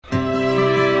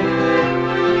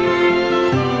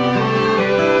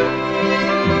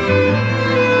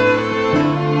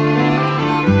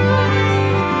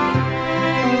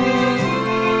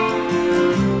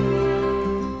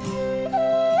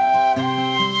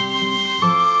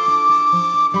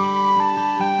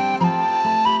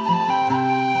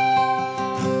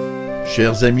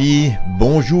Chers amis,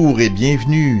 bonjour et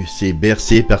bienvenue. C'est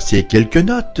bercé par ces quelques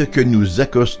notes que nous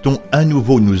abordons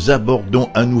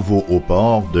à nouveau au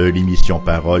port de l'émission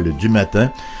Parole du matin.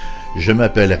 Je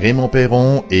m'appelle Raymond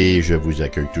Perron et je vous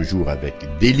accueille toujours avec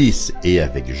délice et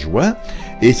avec joie.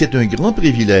 Et c'est un grand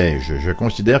privilège, je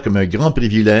considère comme un grand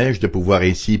privilège de pouvoir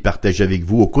ainsi partager avec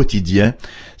vous au quotidien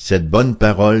cette bonne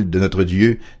parole de notre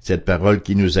Dieu, cette parole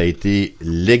qui nous a été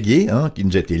léguée, qui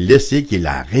nous a été laissée, qui est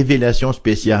la révélation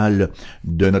spéciale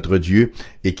de notre Dieu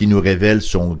et qui nous révèle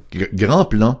son grand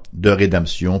plan de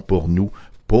rédemption pour nous,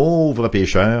 pauvres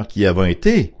pécheurs qui avons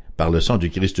été, par le sang du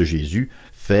Christ Jésus,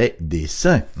 fait des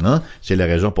saints. C'est la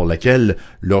raison pour laquelle,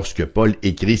 lorsque Paul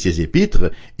écrit ses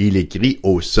épîtres, il écrit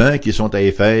aux saints qui sont à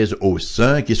Éphèse, aux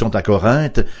saints qui sont à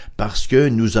Corinthe, parce que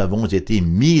nous avons été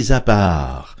mis à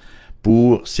part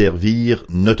pour servir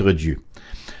notre Dieu.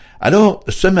 Alors,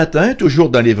 ce matin, toujours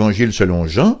dans l'Évangile selon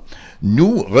Jean,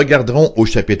 nous regarderons au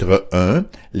chapitre 1,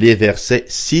 les versets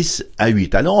 6 à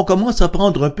 8. Alors, on commence à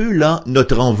prendre un peu là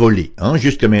notre envolée.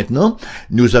 Jusque maintenant,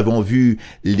 nous avons vu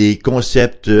les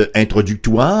concepts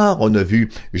introductoires, on a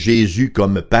vu Jésus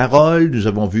comme parole, nous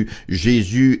avons vu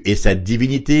Jésus et sa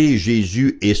divinité,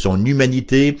 Jésus et son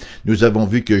humanité, nous avons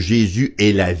vu que Jésus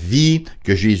est la vie,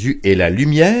 que Jésus est la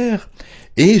lumière.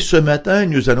 Et ce matin,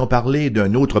 nous allons parler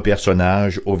d'un autre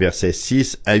personnage au verset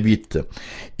 6 à 8.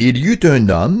 Il y eut un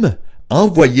homme,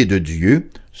 envoyé de Dieu,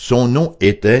 son nom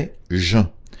était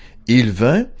Jean. Il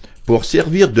vint pour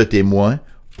servir de témoin,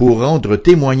 pour rendre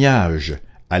témoignage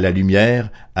à la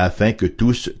lumière, afin que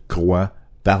tous croient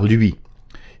par lui.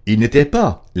 Il n'était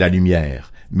pas la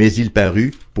lumière, mais il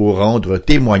parut pour rendre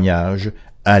témoignage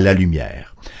à la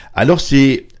lumière. Alors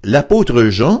c'est l'apôtre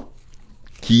Jean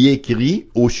qui écrit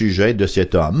au sujet de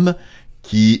cet homme,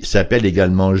 qui s'appelle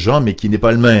également Jean, mais qui n'est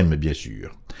pas le même, bien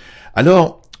sûr.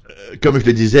 Alors, comme je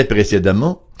le disais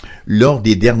précédemment, lors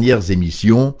des dernières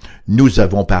émissions, nous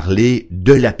avons parlé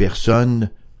de la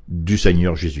personne du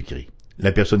Seigneur Jésus-Christ,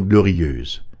 la personne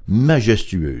glorieuse,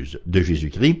 majestueuse de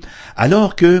Jésus-Christ,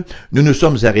 alors que nous nous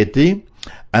sommes arrêtés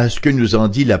à ce que nous en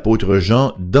dit l'apôtre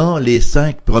Jean dans les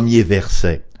 5 premiers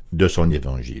versets de son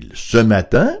évangile. Ce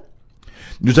matin,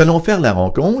 nous allons faire la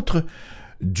rencontre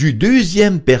du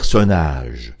deuxième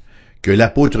personnage que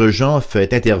l'apôtre Jean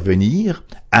fait intervenir,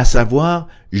 à savoir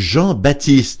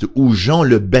Jean-Baptiste ou Jean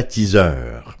le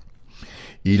baptiseur.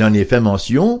 Il en est fait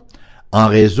mention en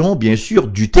raison, bien sûr,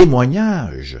 du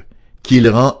témoignage qu'il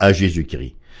rend à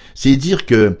Jésus-Christ. C'est dire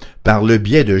que, par le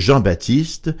biais de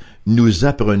Jean-Baptiste, nous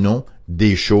apprenons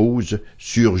des choses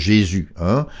sur Jésus.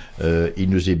 Il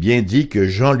nous est bien dit que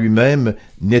Jean lui-même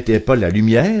n'était pas la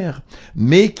lumière,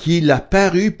 mais qu'il a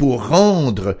paru pour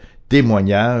rendre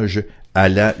témoignage à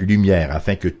la lumière,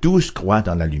 afin que tous croient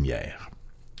dans la lumière.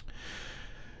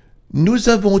 Nous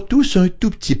avons tous un tout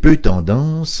petit peu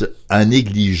tendance à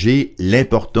négliger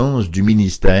l'importance du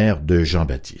ministère de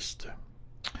Jean-Baptiste.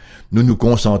 Nous nous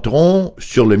concentrons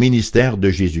sur le ministère de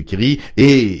Jésus-Christ,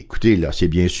 et écoutez, là, c'est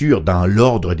bien sûr dans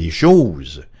l'ordre des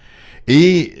choses.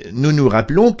 Et nous nous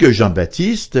rappelons que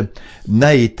Jean-Baptiste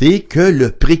n'a été que le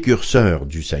précurseur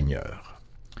du Seigneur.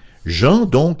 Jean,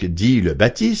 donc, dit le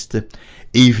Baptiste,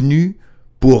 est venu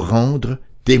pour rendre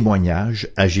témoignage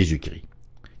à Jésus-Christ.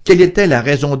 Quelle était la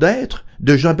raison d'être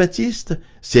de Jean-Baptiste?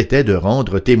 C'était de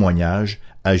rendre témoignage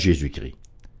à Jésus-Christ.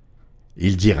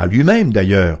 Il dira lui-même,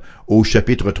 d'ailleurs, au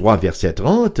chapitre 3, verset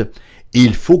 30, «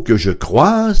 Il faut que je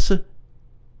croisse ».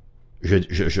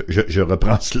 Je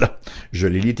reprends cela. Je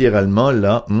l'ai littéralement,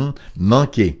 là,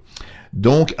 manqué.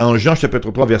 Donc, en Jean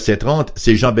chapitre 3, verset 30,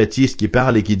 c'est Jean-Baptiste qui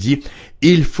parle et qui dit «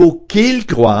 Il faut qu'il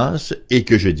croisse et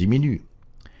que je diminue.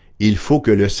 Il faut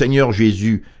que le Seigneur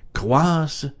Jésus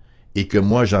croisse et que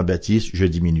moi, Jean-Baptiste, je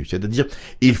diminue. » C'est-à-dire,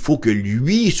 il faut que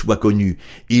lui soit connu,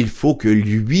 il faut que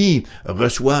lui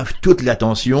reçoive toute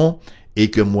l'attention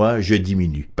et que moi, je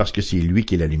diminue, parce que c'est lui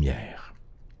qui est la lumière.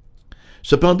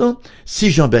 Cependant,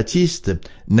 si Jean-Baptiste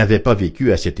n'avait pas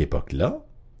vécu à cette époque-là,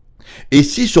 et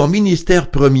si son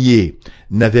ministère premier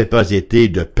n'avait pas été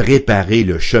de préparer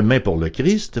le chemin pour le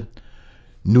Christ,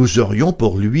 nous aurions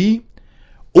pour lui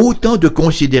autant de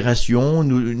considération,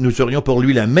 nous aurions pour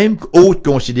lui la même haute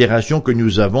considération que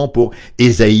nous avons pour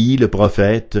Ésaïe le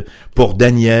prophète, pour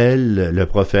Daniel le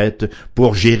prophète,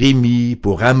 pour Jérémie,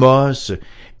 pour Amos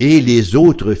et les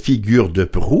autres figures de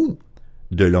proue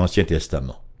de l'Ancien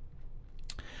Testament.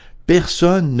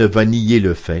 Personne ne va nier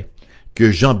le fait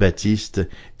que Jean-Baptiste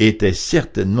était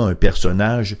certainement un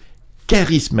personnage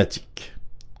charismatique.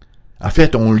 En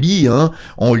fait, on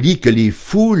lit que les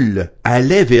foules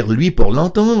allaient vers lui pour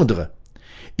l'entendre.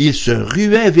 ils se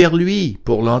ruaient vers lui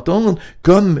pour l'entendre,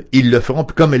 comme elles le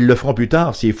feront plus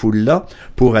tard, ces foules-là,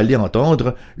 pour aller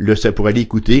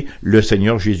écouter le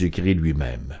Seigneur Jésus-Christ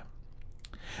lui-même.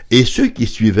 Et ceux qui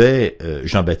suivaient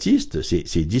Jean-Baptiste,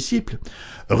 ses disciples,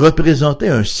 représentaient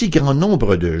un si grand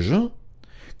nombre de gens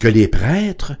que les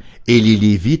prêtres et les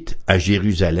Lévites à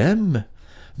Jérusalem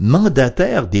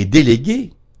mandatèrent des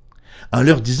délégués en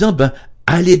leur disant,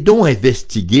 allez donc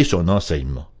investiguer son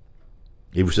enseignement.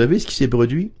 Et vous savez ce qui s'est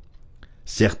produit?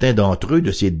 Certains d'entre eux,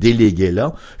 de ces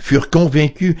délégués-là, furent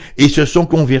convaincus et se sont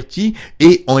convertis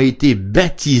et ont été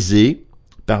baptisés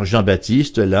par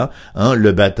Jean-Baptiste,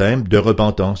 le baptême de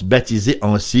repentance, baptisés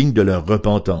en signe de leur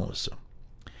repentance.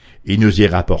 Il nous est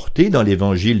rapporté dans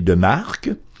l'évangile de Marc,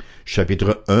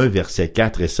 chapitre 1, versets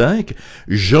 4 et 5,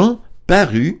 Jean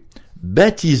parut,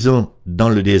 baptisant dans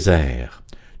le désert.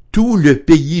 Tout le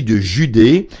pays de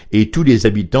Judée et tous les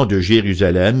habitants de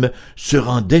Jérusalem se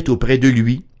rendaient auprès de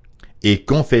lui, et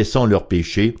confessant leurs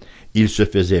péchés, ils se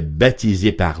faisaient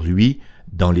baptiser par lui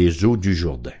dans les eaux du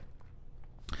Jourdain.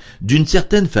 D'une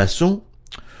certaine façon,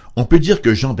 on peut dire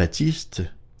que Jean-Baptiste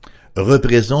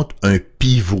représente un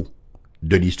pivot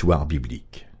de l'histoire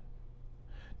biblique.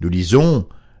 Nous lisons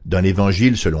dans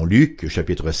l'Évangile selon Luc,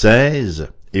 chapitre 16,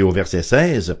 et au verset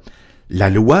 16, « La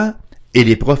loi et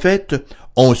les prophètes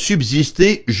ont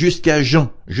subsisté jusqu'à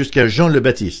Jean le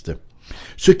Baptiste. »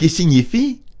 Ce qui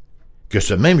signifie que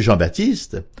ce même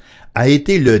Jean-Baptiste a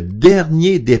été le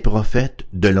dernier des prophètes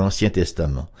de l'Ancien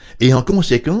Testament. Et en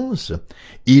conséquence,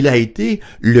 il a été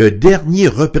le dernier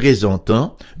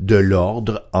représentant de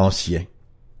l'ordre ancien.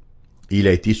 Il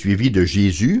a été suivi de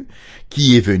Jésus,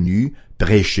 qui est venu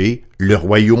prêcher le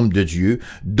royaume de Dieu,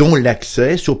 dont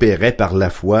l'accès s'opérait par la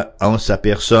foi en sa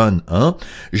personne.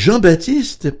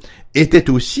 Jean-Baptiste était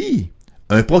aussi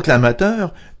un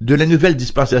proclamateur de la nouvelle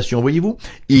dispensation. Voyez-vous,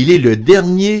 il est le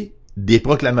dernier des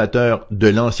proclamateurs de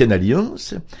l'Ancienne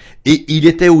Alliance, et il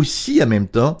était aussi en même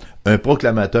temps un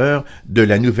proclamateur de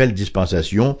la nouvelle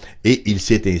dispensation, et il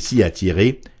s'est ainsi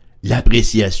attiré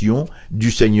l'appréciation du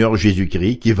Seigneur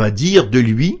Jésus-Christ, qui va dire de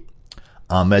lui,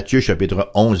 en Matthieu chapitre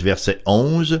 11, verset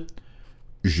 11,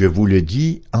 « Je vous le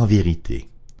dis en vérité,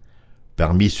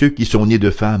 parmi ceux qui sont nés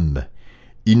de femmes,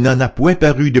 il n'en a point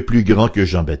paru de plus grand que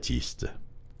Jean-Baptiste.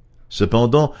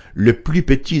 Cependant, le plus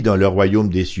petit dans le royaume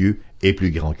des cieux est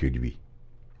plus grand que lui. »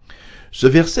 Ce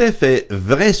verset fait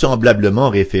vraisemblablement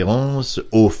référence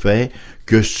au fait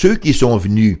que ceux qui sont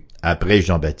venus après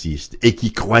Jean-Baptiste et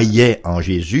qui croyaient en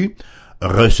Jésus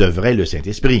recevraient le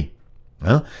Saint-Esprit.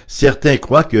 Certains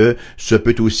croient que ce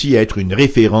peut aussi être une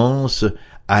référence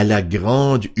à la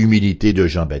grande humilité de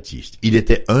Jean-Baptiste. Il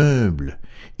était humble,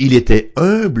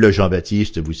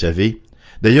 Jean-Baptiste, vous savez.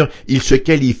 D'ailleurs, il se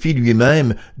qualifie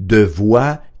lui-même de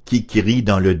voix qui crie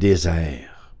dans le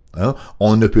désert.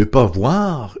 On ne peut pas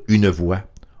voir une voix,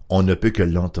 on ne peut que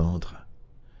l'entendre.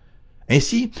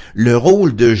 Ainsi, le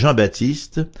rôle de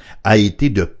Jean-Baptiste a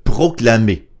été de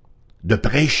proclamer, de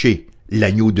prêcher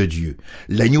l'agneau de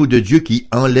Dieu qui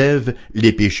enlève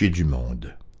les péchés du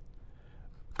monde.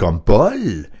 Comme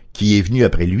Paul, qui est venu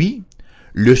après lui,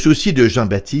 le souci de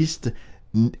Jean-Baptiste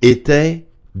était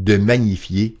de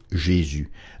magnifier Jésus.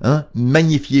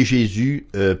 Magnifier Jésus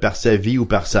par sa vie ou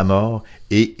par sa mort,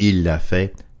 et il l'a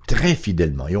fait très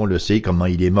fidèlement. Et on le sait comment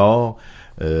il est mort,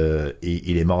 et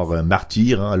il est mort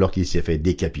martyr, alors qu'il s'est fait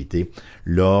décapiter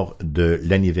lors de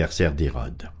l'anniversaire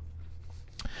d'Hérode.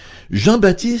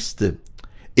 Jean-Baptiste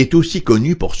est aussi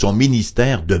connu pour son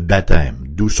ministère de baptême,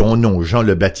 d'où son nom, Jean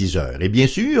le Baptiseur, et bien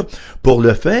sûr pour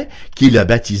le fait qu'il a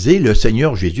baptisé le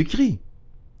Seigneur Jésus-Christ.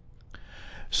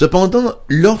 Cependant,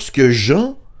 lorsque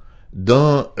Jean,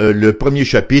 dans le premier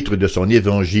chapitre de son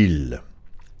évangile,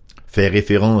 fait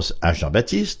référence à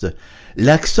Jean-Baptiste,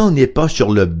 l'accent n'est pas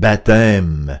sur le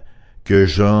baptême que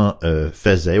Jean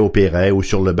opérait, ou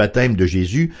sur le baptême de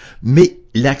Jésus, mais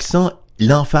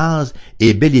l'emphase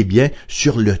est bel et bien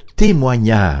sur le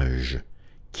témoignage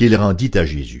qu'il rendit à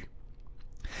Jésus.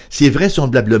 C'est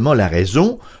vraisemblablement la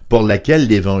raison pour laquelle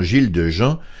l'évangile de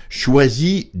Jean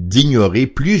choisit d'ignorer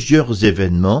plusieurs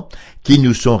événements qui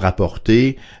nous sont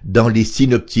rapportés dans les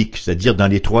synoptiques, c'est-à-dire dans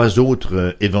les trois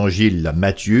autres évangiles,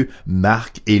 Matthieu,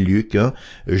 Marc et Luc.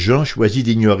 Jean choisit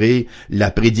d'ignorer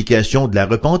la prédication de la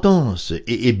repentance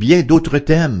et bien d'autres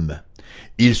thèmes.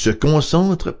 Il se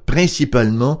concentre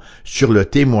principalement sur le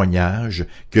témoignage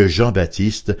que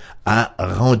Jean-Baptiste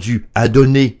a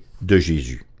donné de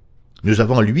Jésus. Nous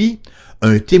avons, lui,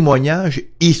 un témoignage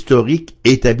historique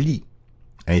établi.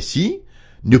 Ainsi,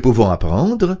 nous pouvons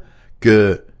apprendre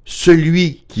que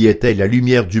celui qui était la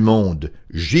lumière du monde,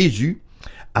 Jésus,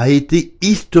 a été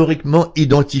historiquement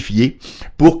identifié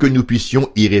pour que nous puissions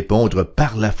y répondre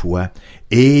par la foi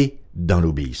et dans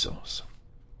l'obéissance.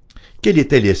 Quelle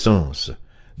était l'essence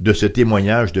de ce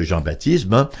témoignage de Jean-Baptiste?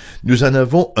 Nous en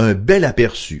avons un bel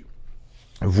aperçu,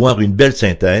 voire une belle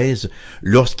synthèse,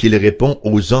 lorsqu'il répond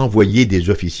aux envoyés des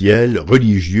officiels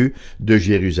religieux de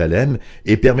Jérusalem.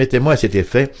 Et permettez-moi à cet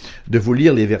effet de vous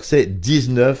lire les versets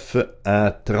 19 à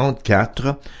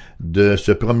 34 de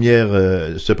ce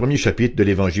premier chapitre de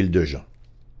l'Évangile de Jean.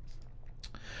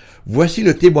 Voici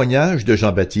le témoignage de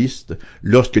Jean-Baptiste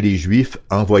lorsque les Juifs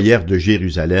envoyèrent de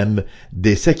Jérusalem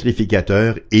des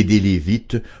sacrificateurs et des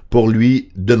Lévites pour lui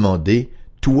demander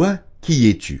 « Toi, qui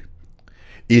es-tu »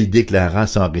 Il déclara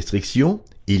sans restriction,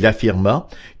 il affirma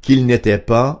qu'il n'était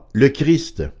pas le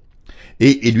Christ.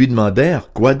 Et ils lui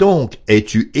demandèrent « Quoi donc?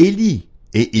 Es-tu Élie »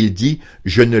 Et il dit «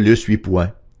 Je ne le suis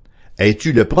point. » «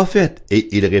 Es-tu le prophète »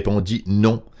 Et il répondit «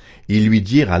 Non. » Ils lui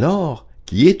dirent alors «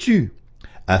 Qui es-tu »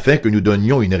 afin que nous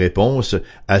donnions une réponse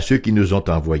à ceux qui nous ont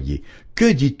envoyés. «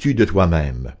 Que dis-tu de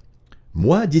toi-même »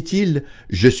 Moi, dit-il,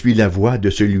 je suis la voix de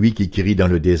celui qui crie dans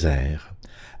le désert.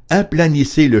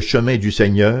 Aplanissez le chemin du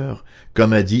Seigneur,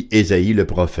 comme a dit Ésaïe le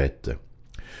prophète.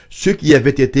 Ceux qui avaient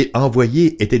été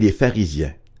envoyés étaient des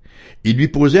pharisiens. Ils lui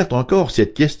posèrent encore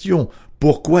cette question.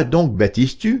 Pourquoi donc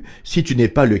baptises-tu si tu n'es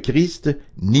pas le Christ,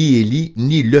 ni Élie,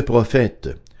 ni le prophète?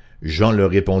 Jean leur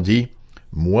répondit,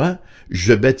 moi,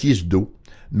 je baptise d'eau,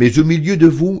 mais au milieu de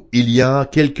vous, il y a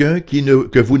quelqu'un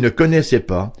que vous ne connaissez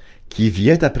pas, qui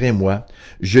vient après moi.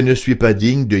 Je ne suis pas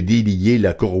digne de délier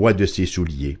la courroie de ses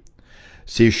souliers.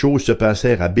 Ces choses se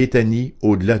passèrent à Béthanie,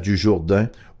 au-delà du Jourdain,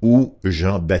 où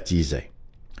Jean baptisait.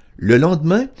 Le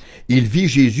lendemain, il vit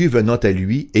Jésus venant à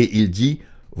lui, et il dit,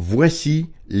 « Voici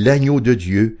l'agneau de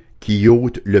Dieu qui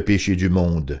ôte le péché du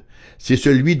monde. C'est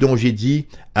celui dont j'ai dit,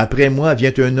 « Après moi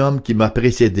vient un homme qui m'a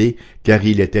précédé, car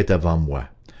il était avant moi. »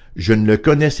 Je ne le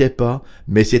connaissais pas,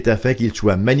 mais c'est afin qu'il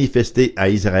soit manifesté à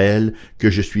Israël que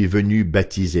je suis venu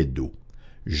baptiser d'eau.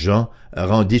 Jean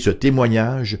rendit ce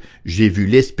témoignage, j'ai vu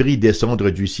l'Esprit descendre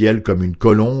du ciel comme une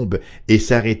colombe et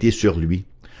s'arrêter sur lui.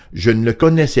 Je ne le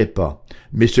connaissais pas,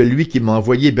 mais celui qui m'a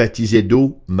envoyé baptiser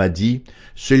d'eau m'a dit,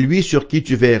 « Celui sur qui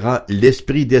tu verras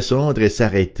l'Esprit descendre et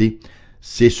s'arrêter,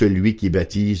 c'est celui qui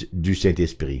baptise du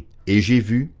Saint-Esprit. » Et j'ai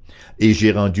vu, et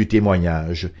j'ai rendu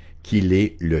témoignage qu'il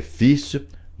est le Fils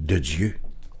de Dieu.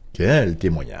 Quel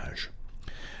témoignage!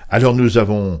 Alors nous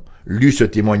avons lu ce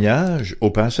témoignage au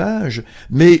passage,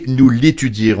 mais nous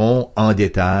l'étudierons en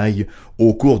détail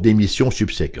au cours d'émissions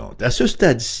subséquentes. À ce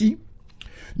stade-ci,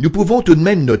 nous pouvons tout de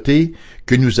même noter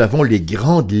que nous avons les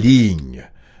grandes lignes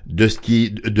de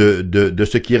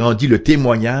ce qui rendit le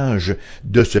témoignage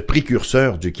de ce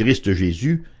précurseur du Christ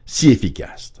Jésus si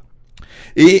efficace.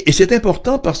 Et c'est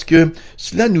important parce que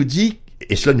cela nous dit,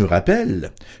 et cela nous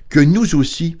rappelle, que nous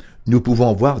aussi, nous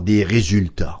pouvons voir des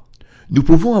résultats. Nous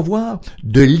pouvons avoir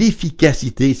de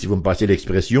l'efficacité, si vous me passez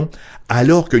l'expression,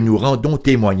 alors que nous rendons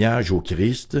témoignage au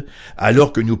Christ,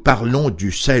 alors que nous parlons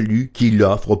du salut qu'il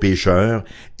offre aux pécheurs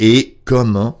et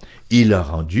comment il a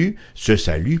rendu ce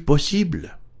salut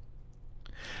possible.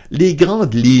 Les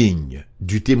grandes lignes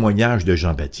du témoignage de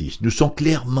Jean-Baptiste nous sont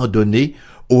clairement données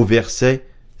aux versets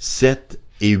 7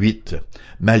 et 8,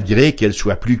 malgré qu'elles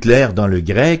soient plus claires dans le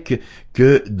grec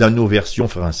que dans nos versions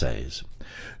françaises.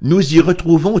 Nous y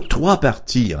retrouvons trois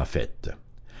parties, en fait.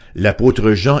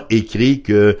 L'apôtre Jean écrit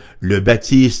que le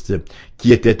Baptiste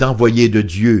qui était envoyé de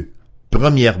Dieu,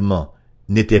 premièrement,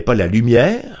 n'était pas la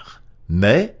lumière,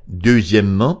 mais,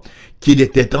 deuxièmement, qu'il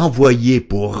était envoyé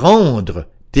pour rendre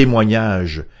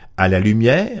témoignage à la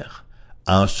lumière,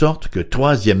 en sorte que,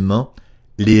 troisièmement,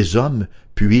 les hommes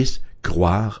puissent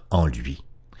croire en lui.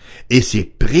 Et c'est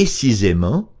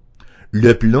précisément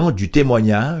le plan du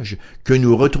témoignage que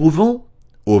nous retrouvons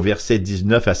au verset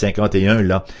 19 à 51,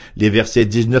 là. Les versets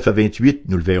 19 à 28,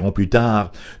 nous le verrons plus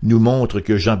tard, nous montrent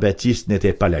que Jean-Baptiste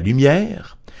n'était pas la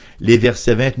lumière. Les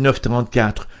versets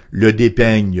 29-34 le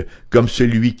dépeignent comme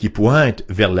celui qui pointe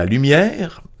vers la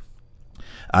lumière.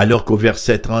 Alors qu'au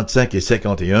verset 35 et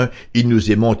 51, il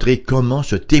nous est montré comment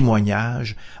ce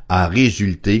témoignage a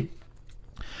résulté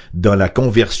dans la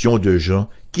conversion de gens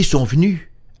qui sont venus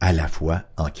à la foi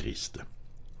en Christ.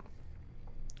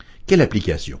 Quelle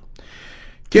application?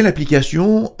 Quelle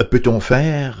application peut-on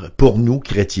faire pour nous,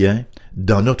 chrétiens,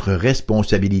 dans notre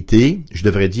responsabilité, je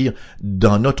devrais dire,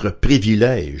 dans notre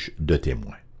privilège de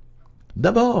témoin?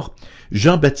 D'abord,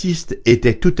 Jean-Baptiste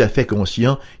était tout à fait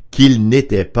conscient qu'il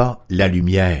n'était pas la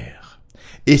lumière.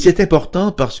 Et c'est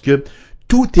important parce que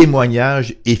tout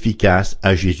témoignage efficace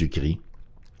à Jésus-Christ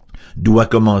doit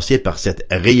commencer par cette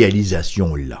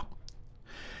réalisation-là.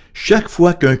 Chaque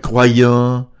fois qu'un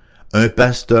croyant un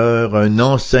pasteur, un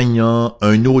enseignant,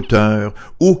 un auteur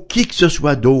ou qui que ce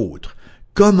soit d'autre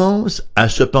commence à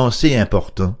se penser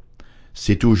important,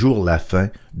 c'est toujours la fin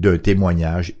d'un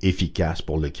témoignage efficace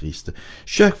pour le Christ.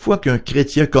 Chaque fois qu'un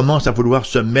chrétien commence à vouloir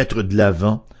se mettre de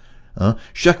l'avant,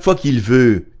 chaque fois qu'il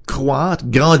veut croître,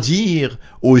 grandir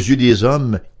aux yeux des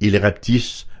hommes, il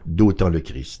rapetisse d'autant le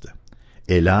Christ.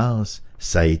 Hélas,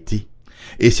 ça a été,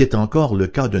 et c'est encore le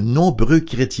cas de nombreux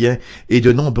chrétiens et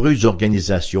de nombreuses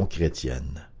organisations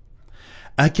chrétiennes.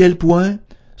 À quel point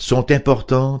sont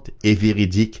importantes et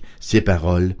véridiques ces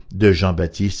paroles de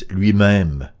Jean-Baptiste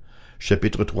lui-même.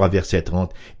 Chapitre 3, verset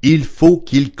 30, « Il faut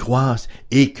qu'il croisse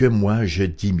et que moi je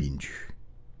diminue. »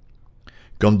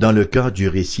 Comme dans le cas du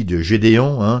récit de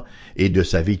Gédéon et de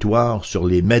sa victoire sur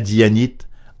les Madianites,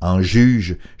 en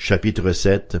Juge, chapitre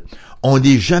 7, on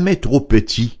n'est jamais trop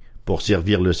petit pour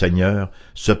servir le Seigneur,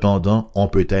 cependant on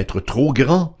peut être trop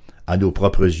grand à nos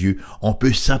propres yeux, on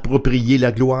peut s'approprier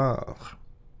la gloire.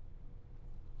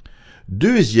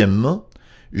 Deuxièmement,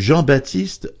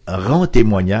 Jean-Baptiste rend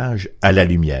témoignage à la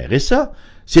lumière. Et ça,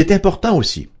 c'est important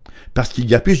aussi, parce qu'il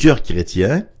y a plusieurs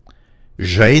chrétiens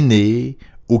gênés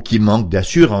ou qui manquent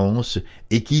d'assurance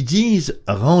et qui disent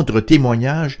rendre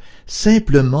témoignage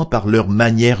simplement par leur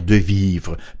manière de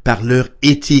vivre, par leur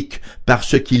éthique, par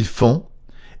ce qu'ils font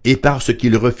et par ce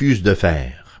qu'ils refusent de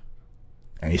faire.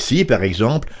 Ainsi, par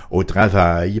exemple, au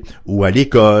travail, ou à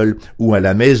l'école, ou à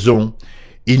la maison,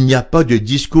 il n'y a pas de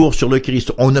discours sur le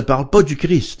Christ, on ne parle pas du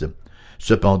Christ,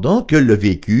 cependant que le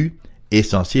vécu est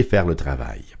censé faire le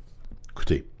travail.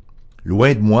 Écoutez,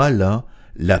 loin de moi, là,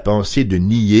 la pensée de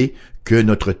nier que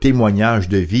notre témoignage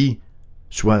de vie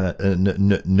soit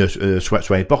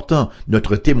important.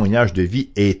 Notre témoignage de vie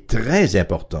est très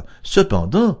important.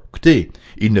 Cependant, écoutez,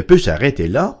 il ne peut s'arrêter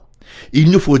là. Il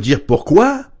nous faut dire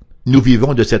pourquoi nous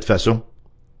vivons de cette façon.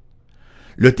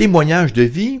 Le témoignage de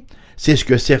vie, c'est ce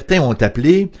que certains ont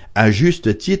appelé, à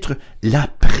juste titre, la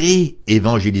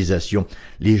pré-évangélisation.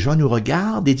 Les gens nous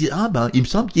regardent et disent « Ah il me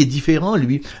semble qu'il est différent,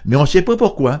 lui, mais on ne sait pas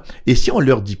pourquoi. » Et si on ne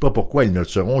leur dit pas pourquoi, ils ne le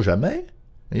sauront jamais.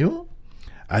 Voyons?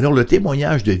 Alors le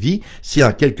témoignage de vie, c'est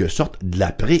en quelque sorte de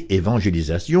la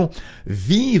pré-évangélisation.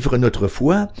 Vivre notre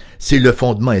foi, c'est le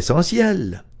fondement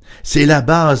essentiel. C'est la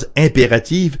base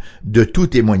impérative de tout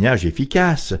témoignage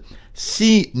efficace.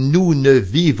 Si nous ne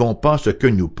vivons pas ce que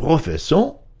nous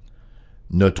professons,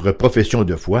 notre profession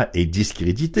de foi est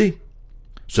discréditée.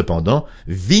 Cependant,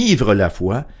 vivre la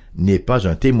foi n'est pas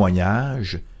un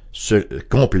témoignage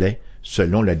complet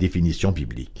selon la définition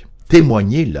biblique.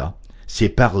 Témoigner, là, c'est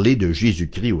parler de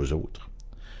Jésus-Christ aux autres.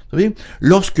 Vous savez,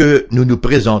 lorsque nous nous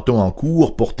présentons en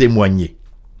cours pour témoigner,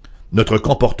 notre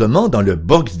comportement dans le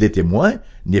box des témoins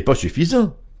n'est pas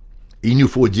suffisant. Il nous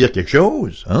faut dire quelque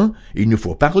chose, il nous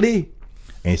faut parler.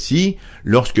 Ainsi,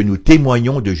 lorsque nous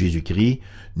témoignons de Jésus-Christ,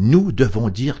 nous devons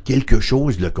dire quelque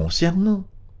chose le concernant.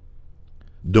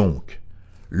 Donc,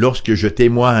 lorsque je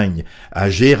témoigne à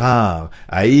Gérard,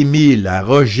 à Émile, à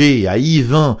Roger, à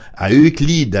Yvan, à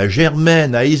Euclide, à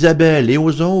Germaine, à Isabelle et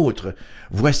aux autres,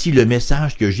 voici le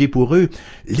message que j'ai pour eux.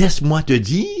 Laisse-moi te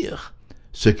dire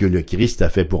ce que le Christ a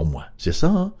fait pour moi. C'est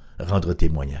ça, rendre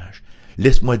témoignage.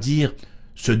 Laisse-moi dire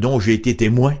ce dont j'ai été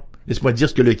témoin. Laisse-moi dire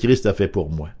ce que le Christ a fait pour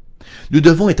moi. Nous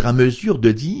devons être en mesure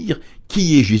de dire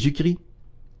qui est Jésus-Christ.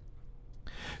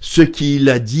 Ce qu'il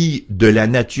a dit de la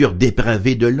nature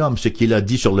dépravée de l'homme, ce qu'il a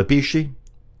dit sur le péché.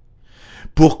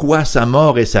 Pourquoi sa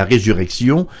mort et sa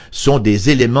résurrection sont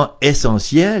des éléments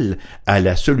essentiels à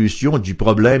la solution du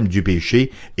problème du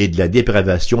péché et de la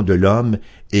dépravation de l'homme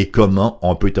et comment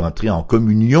on peut entrer en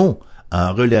communion,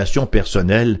 en relation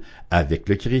personnelle avec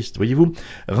le Christ. Voyez-vous,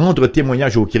 rendre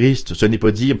témoignage au Christ, ce n'est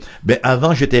pas dire «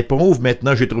 avant j'étais pauvre,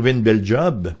 maintenant j'ai trouvé une belle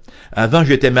job. Avant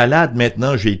j'étais malade,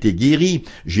 maintenant j'ai été guéri.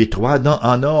 J'ai 3 dents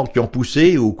en or qui ont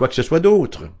poussé ou quoi que ce soit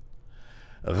d'autre. »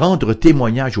 Rendre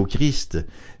témoignage au Christ,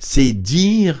 c'est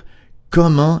dire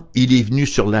comment il est venu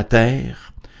sur la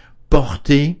terre,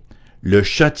 porter le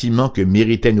châtiment que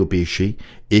méritaient nos péchés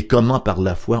et comment par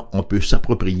la foi on peut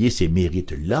s'approprier ces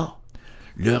mérites-là.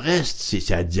 Le reste,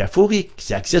 c'est adiaphorique,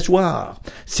 c'est accessoire.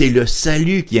 C'est le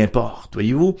salut qui importe,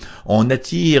 voyez-vous. On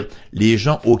attire les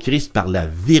gens au Christ par la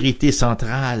vérité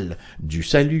centrale du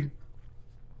salut.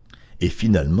 Et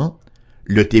finalement,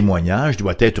 le témoignage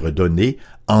doit être donné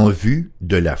en vue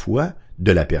de la foi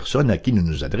de la personne à qui nous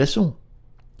nous adressons.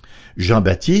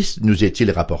 Jean-Baptiste, nous est-il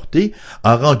rapporté,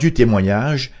 a rendu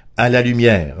témoignage à la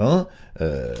lumière.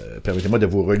 Permettez-moi de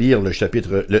vous relire le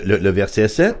chapitre, le verset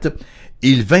 7.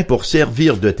 Il vint pour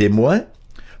servir de témoin,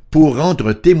 pour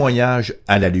rendre témoignage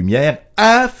à la lumière,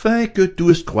 afin que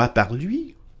tous croient par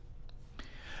lui.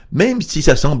 Même si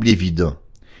ça semble évident,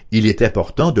 il est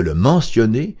important de le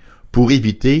mentionner pour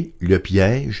éviter le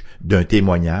piège d'un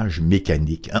témoignage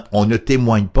mécanique. On ne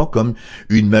témoigne pas comme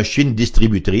une machine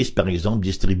distributrice, par exemple,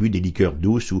 distribue des liqueurs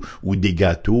douces ou des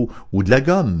gâteaux ou de la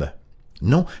gomme.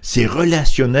 Non, c'est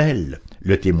relationnel,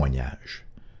 le témoignage.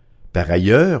 Par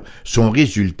ailleurs, son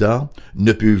résultat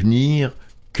ne peut venir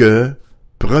que,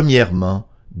 premièrement,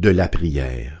 de la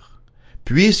prière,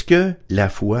 puisque la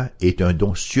foi est un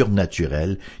don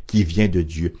surnaturel qui vient de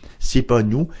Dieu. C'est pas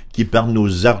nous qui, par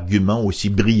nos arguments, aussi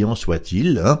brillants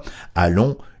soient-ils,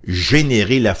 allons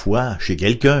générer la foi chez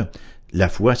quelqu'un. La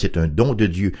foi, c'est un don de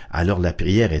Dieu. Alors la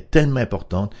prière est tellement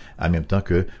importante, en même temps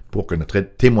que pour que notre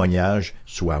témoignage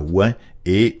soit oint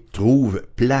et trouve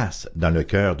place dans le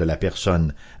cœur de la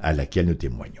personne à laquelle nous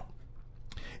témoignons.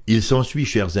 Il s'ensuit,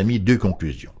 chers amis, deux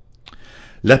conclusions.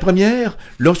 La première,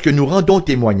 lorsque nous rendons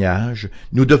témoignage,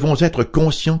 nous devons être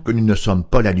conscients que nous ne sommes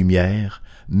pas la lumière,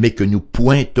 mais que nous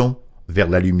pointons vers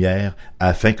la lumière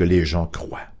afin que les gens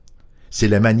croient. C'est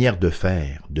la manière de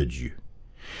faire de Dieu.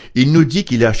 Il nous dit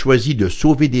qu'il a choisi de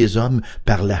sauver des hommes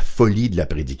par la folie de la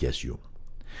prédication.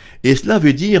 Et cela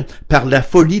veut dire par la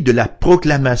folie de la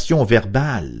proclamation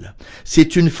verbale.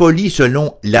 C'est une folie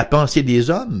selon la pensée des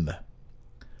hommes.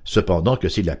 Cependant que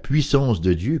c'est la puissance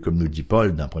de Dieu, comme nous dit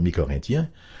Paul dans 1 Corinthiens,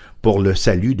 pour le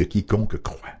salut de quiconque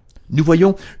croit. Nous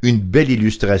voyons une belle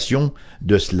illustration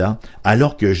de cela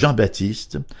alors que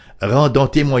Jean-Baptiste, rendant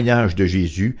témoignage de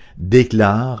Jésus,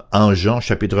 déclare en Jean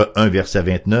chapitre 1 verset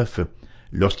 29,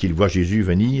 lorsqu'il voit Jésus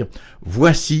venir, «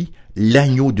 Voici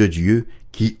l'agneau de Dieu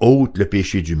qui ôte le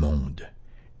péché du monde. »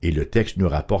 Et le texte nous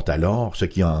rapporte alors ce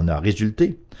qui en a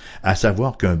résulté, à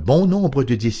savoir qu'un bon nombre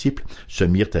de disciples se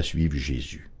mirent à suivre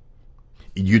Jésus.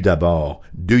 Il y eut d'abord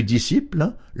 2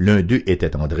 disciples, l'un d'eux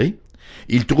était André.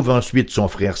 Il trouve ensuite son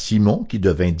frère Simon, qui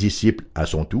devint disciple à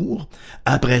son tour.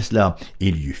 Après cela,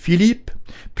 il y eut Philippe,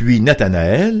 puis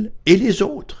Nathanaël et les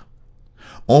autres.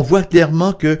 On voit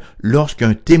clairement que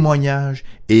lorsqu'un témoignage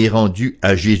est rendu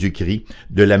à Jésus-Christ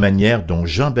de la manière dont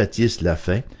Jean-Baptiste l'a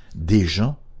fait, des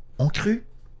gens ont cru.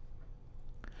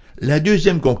 La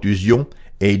deuxième conclusion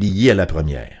est liée à la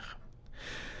première.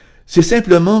 C'est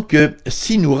simplement que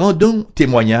si nous rendons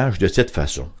témoignage de cette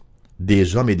façon,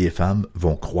 des hommes et des femmes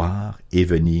vont croire et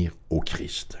venir au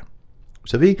Christ. Vous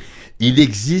savez, il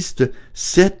existe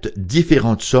 7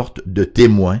 différentes sortes de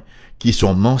témoins qui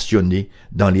sont mentionnés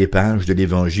dans les pages de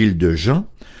l'évangile de Jean,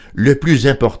 le plus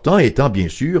important étant bien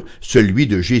sûr celui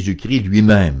de Jésus-Christ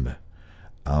lui-même.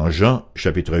 En Jean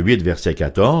chapitre 8 verset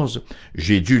 14,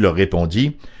 Jésus leur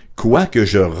répondit, « Quoique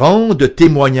je rende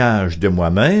témoignage de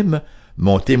moi-même,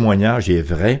 mon témoignage est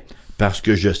vrai, parce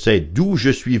que je sais d'où je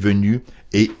suis venu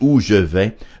et où je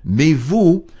vais, mais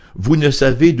vous ne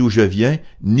savez d'où je viens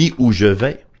ni où je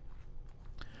vais. »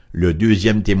 Le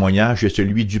deuxième témoignage est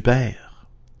celui du Père.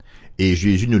 Et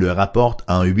Jésus nous le rapporte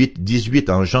en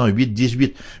Jean 8,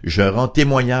 18. « Je rends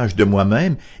témoignage de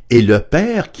moi-même, et le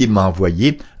Père qui m'a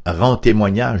envoyé rend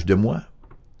témoignage de moi. »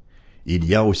 Il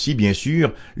y a aussi, bien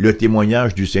sûr, le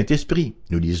témoignage du Saint-Esprit.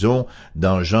 Nous lisons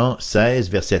dans Jean 16,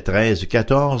 versets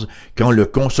 13-14, « Quand le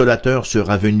Consolateur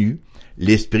sera venu,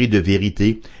 l'Esprit de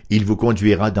vérité, il vous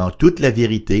conduira dans toute la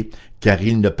vérité, car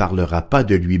il ne parlera pas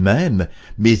de lui-même,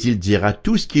 mais il dira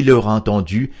tout ce qu'il aura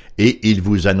entendu, et il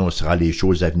vous annoncera les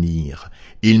choses à venir.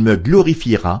 Il me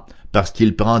glorifiera, parce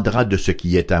qu'il prendra de ce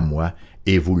qui est à moi,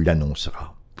 et vous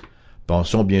l'annoncera. »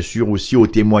 Pensons bien sûr aussi au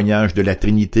témoignage de la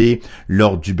Trinité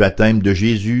lors du baptême de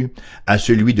Jésus, à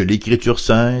celui de l'Écriture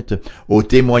sainte, au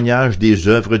témoignage des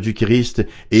œuvres du Christ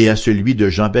et à celui de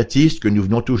Jean-Baptiste que nous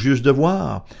venons tout juste de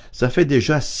voir. Ça fait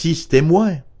déjà 6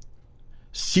 témoins.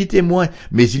 6 témoins,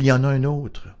 mais il y en a un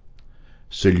autre,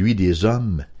 celui des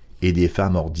hommes et des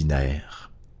femmes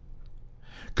ordinaires,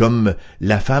 comme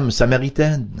la femme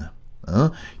samaritaine,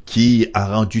 qui a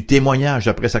rendu témoignage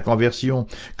après sa conversion,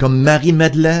 comme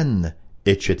Marie-Madeleine,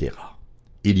 etc.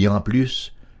 Il y a en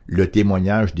plus le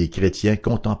témoignage des chrétiens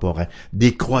contemporains,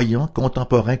 des croyants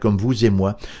contemporains comme vous et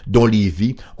moi, dont les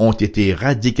vies ont été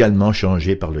radicalement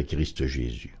changées par le Christ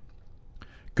Jésus.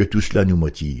 Que tout cela nous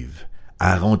motive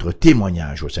à rendre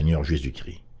témoignage au Seigneur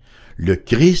Jésus-Christ, le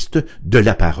Christ de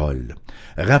la parole.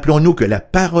 Rappelons-nous que la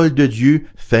parole de Dieu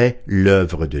fait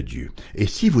l'œuvre de Dieu. Et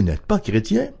si vous n'êtes pas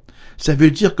chrétien, ça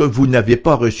veut dire que vous n'avez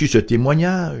pas reçu ce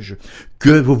témoignage, que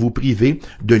vous vous privez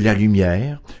de la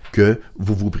lumière, que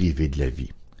vous vous privez de la vie.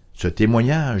 Ce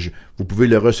témoignage, vous pouvez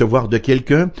le recevoir de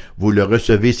quelqu'un, vous le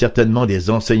recevez certainement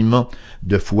des enseignements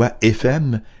de foi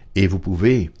FM, et vous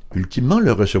pouvez ultimement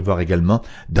le recevoir également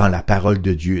dans la parole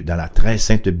de Dieu, dans la très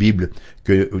sainte Bible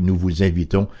que nous vous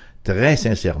invitons très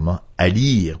sincèrement à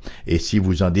lire. Et si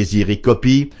vous en désirez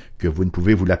copie, que vous ne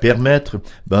pouvez vous la permettre,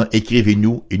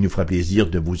 écrivez-nous, il nous fera plaisir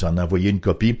de vous en envoyer une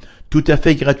copie tout à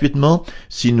fait gratuitement.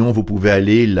 Sinon, vous pouvez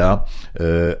aller là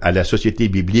à la Société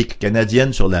biblique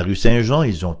canadienne sur la rue Saint-Jean,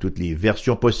 ils ont toutes les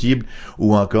versions possibles,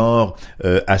 ou encore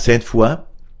à Sainte-Foy,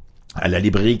 à la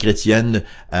librairie chrétienne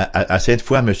à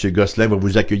Sainte-Foy. M. Gosselin va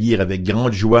vous accueillir avec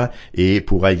grande joie et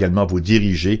pourra également vous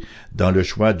diriger dans le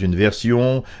choix d'une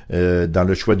version, dans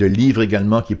le choix de livres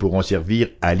également qui pourront servir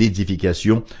à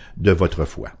l'édification de votre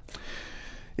foi.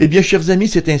 Eh bien, chers amis,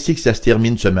 c'est ainsi que ça se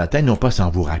termine ce matin, non pas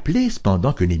sans vous rappeler,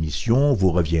 cependant, que l'émission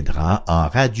vous reviendra en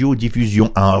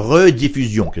radiodiffusion, en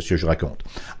rediffusion, qu'est-ce que je raconte?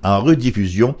 En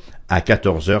rediffusion à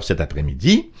 14h cet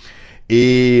après-midi.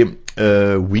 Et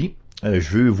oui,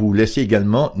 je veux vous laisser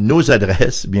également nos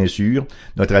adresses, bien sûr.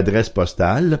 Notre adresse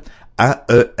postale,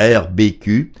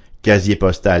 AERBQ, casier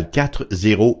postal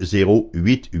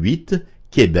 40088,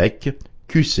 Québec,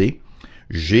 QC,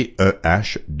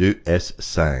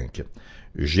 G1H2S5.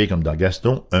 G comme dans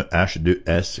Gaston,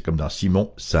 1H2S comme dans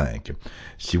Simon, 5.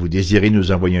 Si vous désirez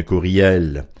nous envoyer un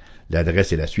courriel,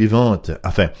 l'adresse est la suivante.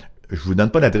 Enfin, je vous donne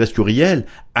pas l'adresse courriel,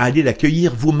 allez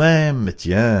l'accueillir vous-même.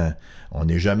 Tiens, on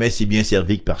n'est jamais si bien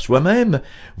servi que par soi-même.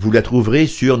 Vous la trouverez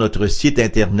sur notre site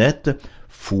internet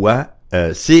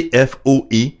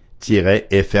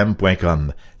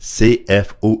CFOI-FM.com.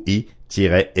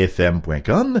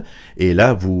 CFOI-FM.com. Et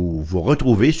là, vous vous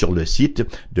retrouvez sur le site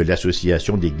de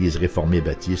l'Association d'Églises réformées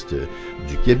baptistes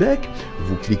du Québec.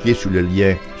 Vous cliquez sur le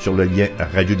lien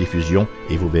radiodiffusion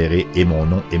et vous verrez et mon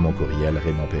nom et mon courriel,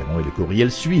 Raymond Perron, et le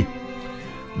courriel suit.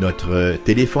 Notre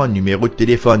numéro de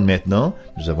téléphone maintenant,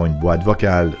 nous avons une boîte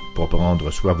vocale pour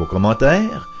prendre soit vos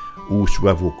commentaires ou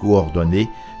soit vos coordonnées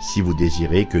si vous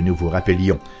désirez que nous vous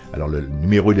rappelions. Alors le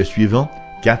numéro est le suivant,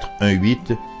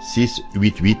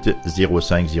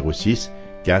 418-688-0506,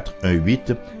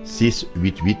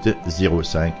 418-688-0506.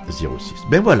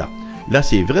 Ben voilà, là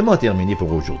c'est vraiment terminé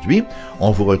pour aujourd'hui.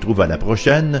 On vous retrouve à la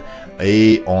prochaine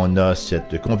et on a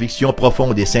cette conviction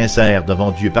profonde et sincère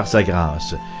devant Dieu par sa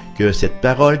grâce que cette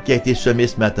parole qui a été semée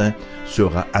ce matin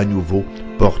sera à nouveau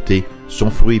porter son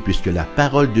fruit, puisque la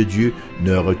parole de Dieu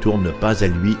ne retourne pas à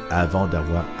lui avant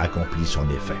d'avoir accompli son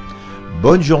effet.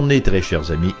 Bonne journée, très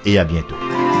chers amis, et à bientôt.